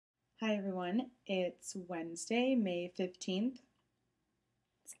Hi everyone, it's Wednesday, May 15th.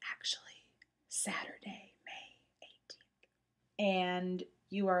 It's actually Saturday, May 18th. And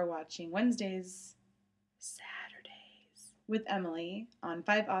you are watching Wednesdays, Saturdays with Emily on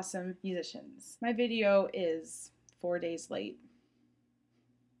 5 Awesome Musicians. My video is 4 days late.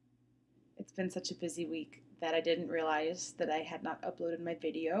 It's been such a busy week that I didn't realize that I had not uploaded my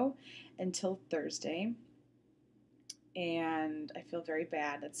video until Thursday. And I feel very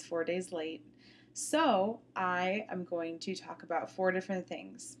bad. It's 4 days late. So I am going to talk about 4 different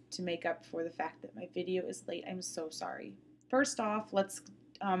things to make up for the fact that my video is late. I'm so sorry. First off, let's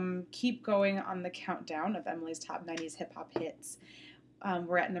keep going on the countdown of Emily's top 90s hip hop hits.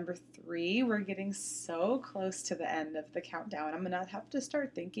 We're at number 3. We're getting so close to the end of the countdown. I'm gonna have to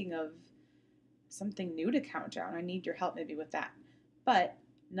start thinking of something new to count down. I need your help maybe with that. But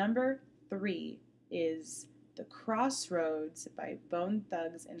number 3 is The Crossroads by Bone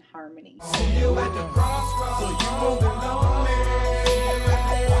Thugs and Harmony. See you at the crossroads, so you won't be lonely. So you won't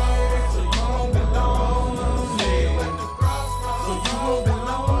be lonely. See you at the crossroads, so you won't be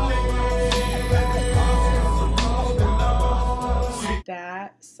lonely. So you won't be lonely.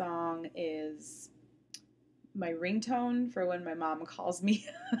 That song is my ringtone for when my mom calls me.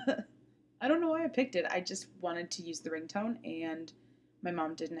 I don't know why I picked it. I just wanted to use the ringtone, and my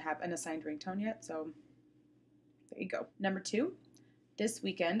mom didn't have an assigned ringtone yet, so there you go. Number 2, this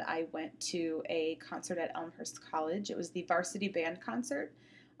weekend I went to a concert at Elmhurst College. It was the varsity band concert.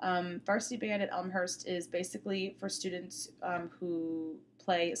 Varsity band at Elmhurst is basically for students who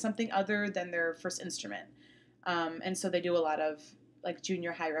play something other than their first instrument. And so they do a lot of like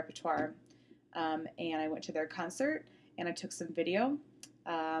junior high repertoire. And I went to their concert and I took some video.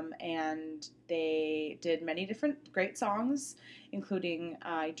 And they did many different great songs, including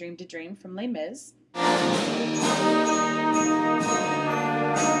I Dreamed a Dream from Les Mis.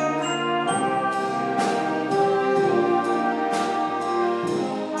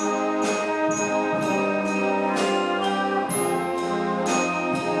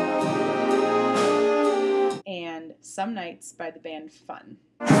 And Some Nights by the band Fun.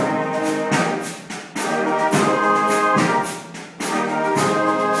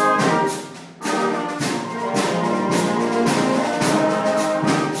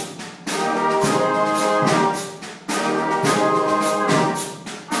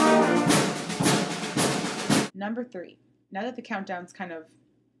 Number 3, now that the countdown's kind of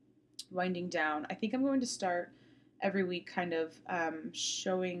winding down, I think I'm going to start every week kind of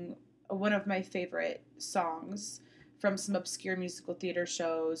showing one of my favorite songs from some obscure musical theater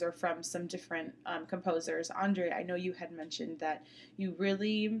shows or from some different composers. Andre, I know you had mentioned that you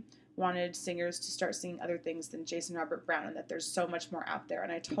really wanted singers to start singing other things than Jason Robert Brown and that there's so much more out there,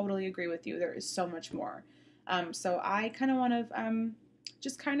 and I totally agree with you. There is so much more. So I kind of want to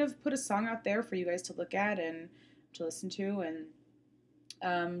just kind of put a song out there for you guys to look at and to listen to, and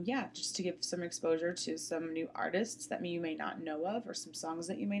yeah, just to give some exposure to some new artists that you may not know of or some songs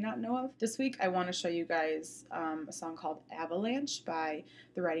that you may not know of. This week I want to show you guys a song called Avalanche by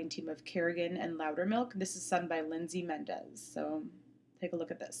the writing team of Kerrigan and Loudermilk. This is sung by Lindsay Mendez, so take a look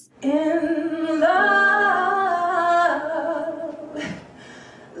at this. In love,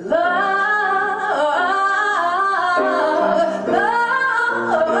 love.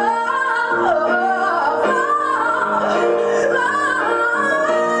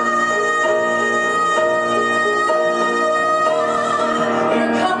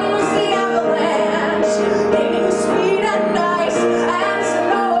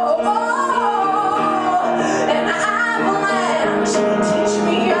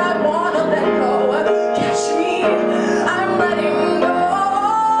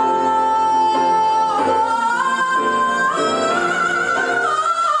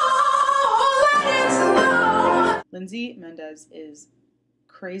 Lindsay Mendez is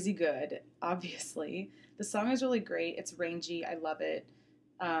crazy good, obviously. The song is really great. It's rangy. I love it.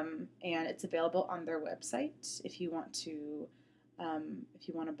 And it's available on their website if you want to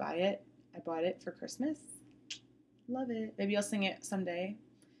buy it. I bought it for Christmas. Love it. Maybe I'll sing it someday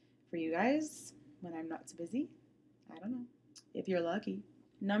for you guys when I'm not so busy. I don't know. If you're lucky.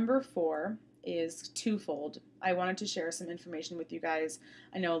 Number 4 is twofold. I wanted to share some information with you guys.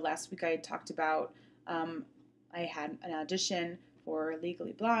 I know last week I had talked about I had an audition for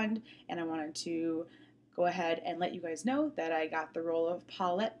Legally Blonde, and I wanted to go ahead and let you guys know that I got the role of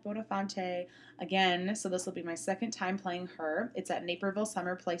Paulette Bonafante again. So this will be my second time playing her. It's at Naperville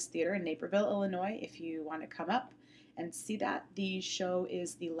Summer Place Theater in Naperville, Illinois, if you want to come up and see that. The show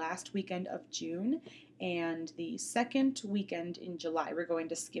is the last weekend of June and the second weekend in July. We're going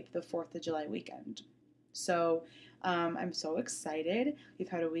to skip the 4th of July weekend. So I'm so excited. We've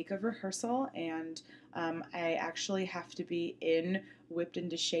had a week of rehearsal, and I actually have to be whipped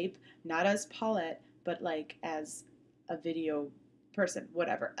into shape, not as Paulette, but like as a video person,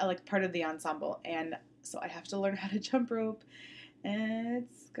 whatever, like part of the ensemble. And so I have to learn how to jump rope, and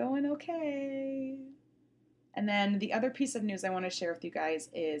it's going okay. And then the other piece of news I want to share with you guys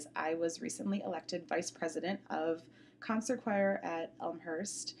is I was recently elected vice president of concert choir at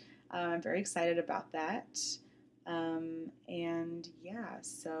Elmhurst. I'm very excited about that. And yeah,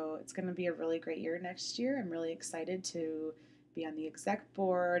 so it's going to be a really great year next year. I'm really excited to be on the exec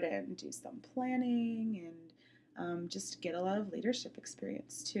board and do some planning and just get a lot of leadership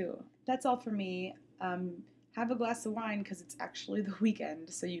experience too. That's all for me. Have a glass of wine because it's actually the weekend,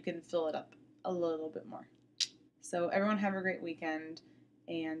 so you can fill it up a little bit more. So everyone have a great weekend.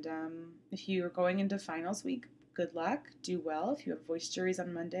 And if you're going into finals week, good luck. Do well. If you have voice juries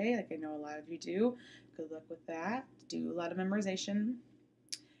on Monday, like I know a lot of you do, good luck with that. Do a lot of memorization.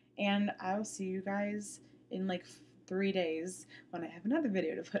 And I'll see you guys in like 3 days when I have another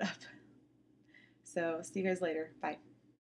video to put up. So see you guys later. Bye.